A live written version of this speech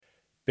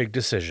Big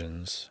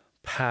decisions,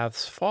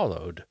 paths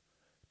followed,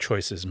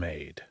 choices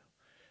made.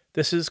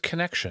 This is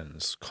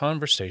Connections,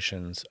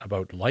 conversations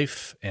about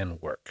life and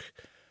work.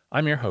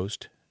 I'm your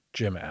host,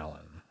 Jim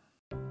Allen.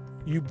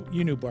 You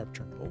knew Barb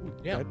Turnbull.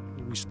 Yeah.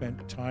 We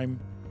spent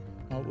time.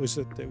 It was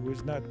not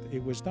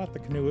the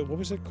canoe. What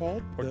was it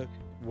called?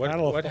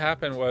 What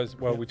happened was,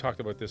 we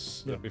talked about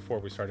this before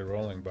we started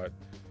rolling, but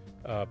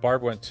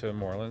Barb went to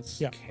Moreland's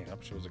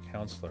camp. She was a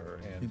counselor,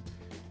 and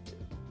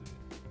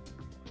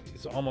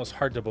it's almost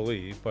hard to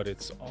believe, but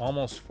it's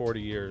almost 40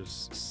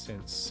 years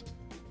since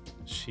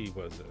she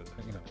was,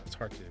 it's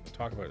hard to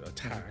talk about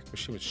attack, but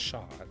she was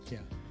shot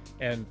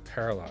and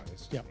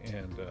paralyzed. Yeah.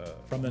 And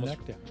from the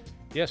neck down.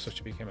 Yeah, so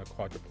she became a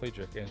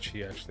quadriplegic, and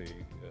she actually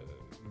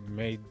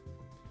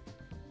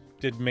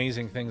did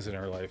amazing things in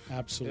her life.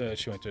 Absolutely.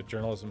 She went to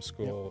journalism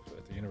school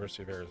at the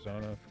University of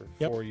Arizona for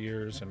 4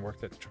 years and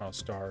worked at the Toronto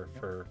Star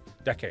for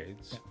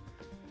decades. Yep.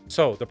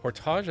 So the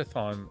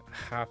Portage-a-thon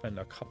happened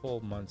a couple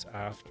months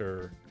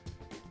after,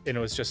 and it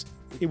was just...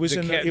 It was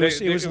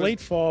late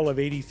fall of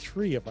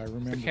 '83, if I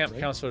remember. The camp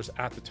counselors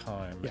at the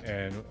time,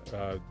 and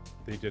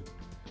they did...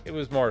 It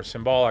was more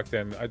symbolic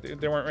than...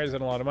 they weren't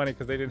raising a lot of money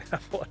because they didn't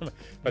have a lot of money,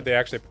 but they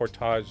actually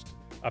portaged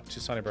up to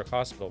Sunnybrook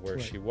Hospital where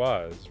she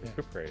was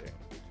recuperating.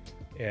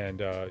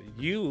 And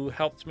you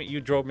helped me. You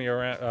drove me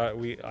around.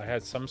 I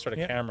had some sort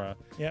of camera,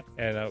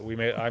 and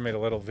I made a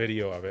little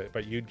video of it.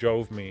 But you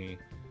drove me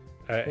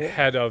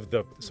ahead of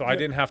the, so I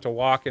didn't have to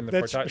walk in the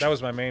portage. That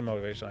was my main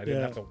motivation. I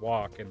didn't have to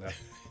walk in the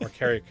or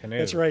carry a canoe.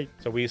 That's right.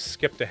 So we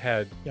skipped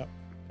ahead. Yep.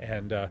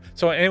 And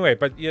so anyway,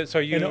 but so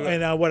you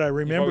and what I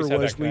remember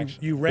was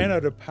you ran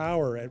out of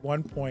power at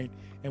one point,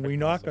 and we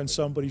knocked on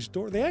somebody's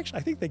door. I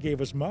think they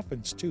gave us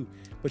muffins too,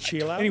 but she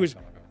allowed. Anyways.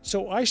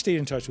 So I stayed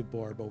in touch with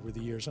Barb over the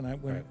years, and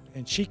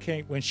when she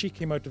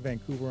came out to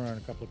Vancouver on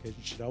a couple of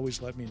occasions, she'd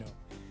always let me know.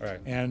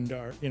 Right. And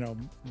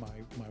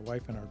my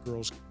wife and our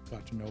girls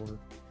got to know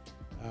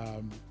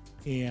her,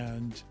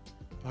 and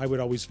I would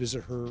always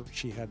visit her.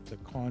 She had the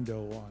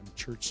condo on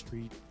Church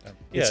Street.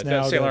 It's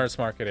now the St. Lawrence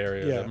Market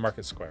area, the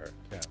Market Square.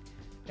 Yeah.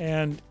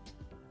 And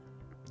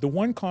the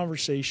one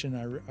conversation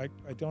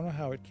I don't know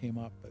how it came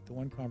up, but the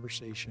one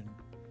conversation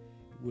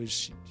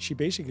was she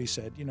basically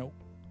said,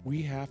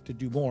 we have to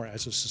do more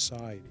as a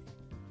society.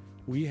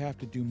 We have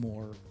to do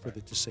more for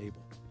the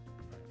disabled.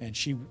 And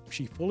she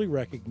fully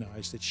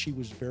recognized that she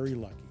was very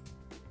lucky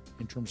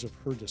in terms of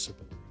her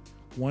disability.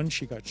 One,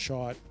 she got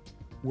shot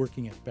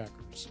working at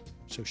Becker's,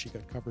 so she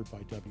got covered by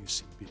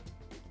WCB.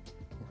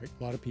 Right?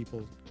 A lot of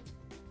people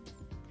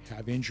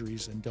have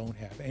injuries and don't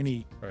have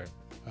any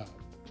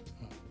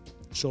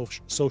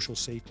social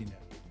safety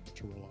net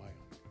to rely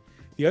on.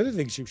 The other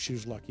thing she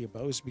was lucky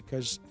about is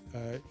because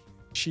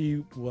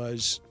she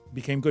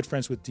became good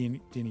friends with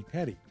Deanie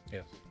Petty.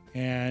 Yes.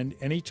 And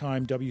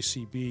anytime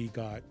WCB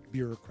got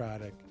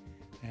bureaucratic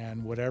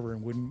and whatever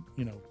and wouldn't,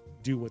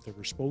 do what they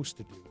were supposed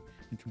to do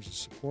in terms of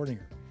supporting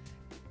her.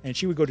 And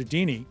she would go to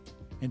Deanie,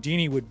 and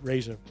Deanie would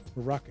raise a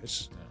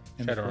ruckus.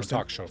 Yeah. She had her own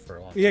talk show for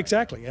a long time. Yeah,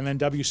 exactly. And then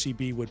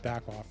WCB would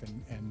back off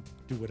and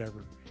do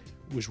whatever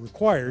was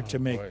required to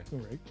make it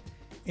right.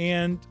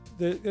 And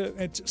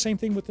it's same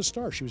thing with the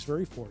Star. She was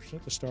very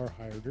fortunate. The Star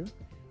hired her.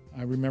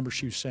 I remember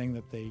she was saying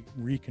that they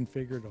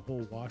reconfigured a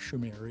whole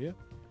washroom area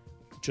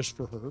just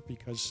for her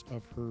because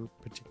of her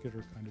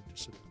particular kind of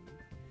disability.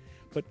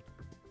 But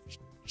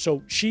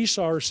so she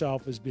saw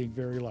herself as being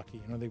very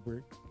lucky. They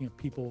were,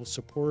 people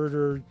supported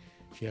her.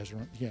 She had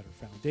her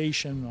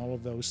foundation, all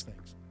of those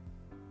things.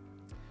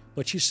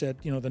 But she said,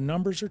 the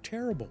numbers are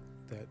terrible.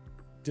 That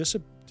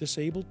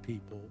disabled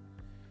people,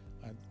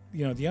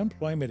 the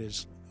unemployment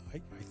is,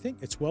 I think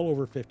it's well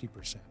over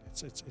 50%.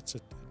 It's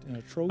an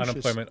atrocious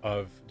unemployment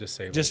of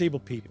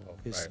disabled people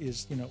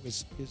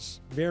is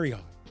very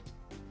high,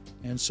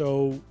 and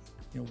so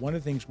one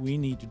of the things we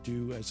need to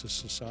do as a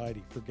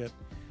society, forget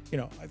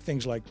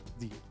things like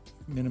the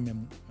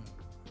minimum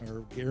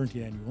or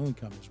guaranteed annual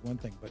income is one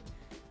thing, but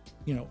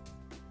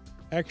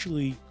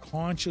actually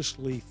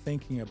consciously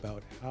thinking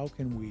about how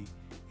can we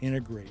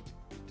integrate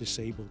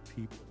disabled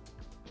people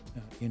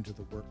into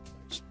the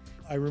workplace.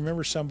 I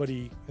remember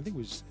somebody, I think it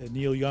was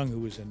Neil Young, who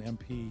was an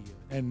MP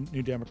and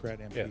New Democrat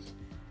MP. Yes.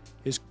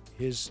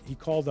 He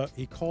called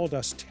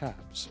us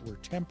TABs. We're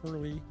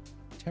temporarily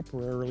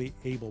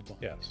able-bodied.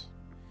 Yes.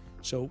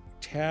 So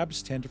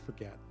TABs tend to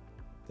forget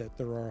that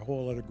there are a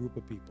whole other group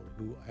of people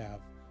who have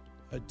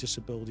a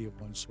disability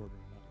of one sort or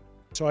another.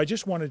 So I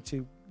just wanted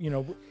to,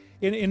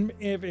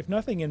 if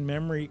nothing in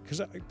memory,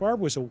 because Barb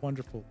was a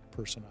wonderful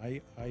person.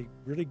 I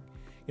really,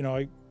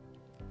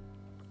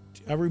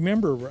 I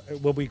remember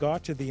when we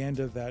got to the end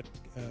of that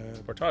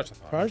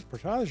Portage-a-thon,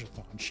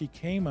 she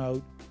came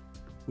out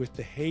with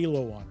the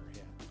halo on her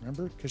head.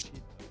 Remember? Because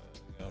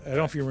I don't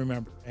know if you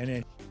remember.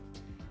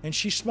 And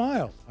she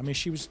smiled. I mean,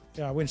 she was,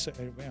 I wouldn't say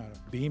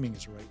beaming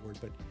is the right word,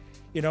 but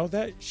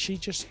that she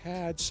just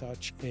had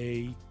such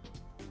a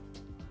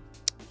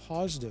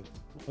positive.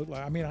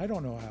 I mean, I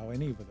don't know how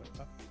any of the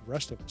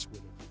rest of us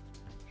would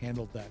have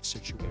handled that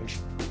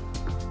situation.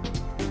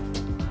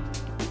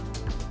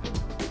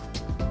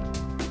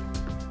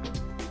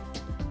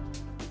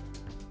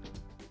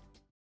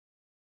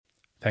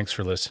 Thanks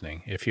for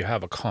listening. If you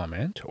have a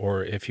comment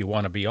or if you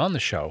want to be on the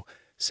show,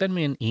 send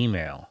me an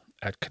email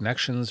at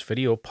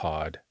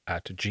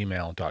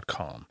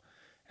connectionsvideopod@gmail.com.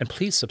 And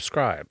please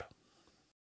subscribe.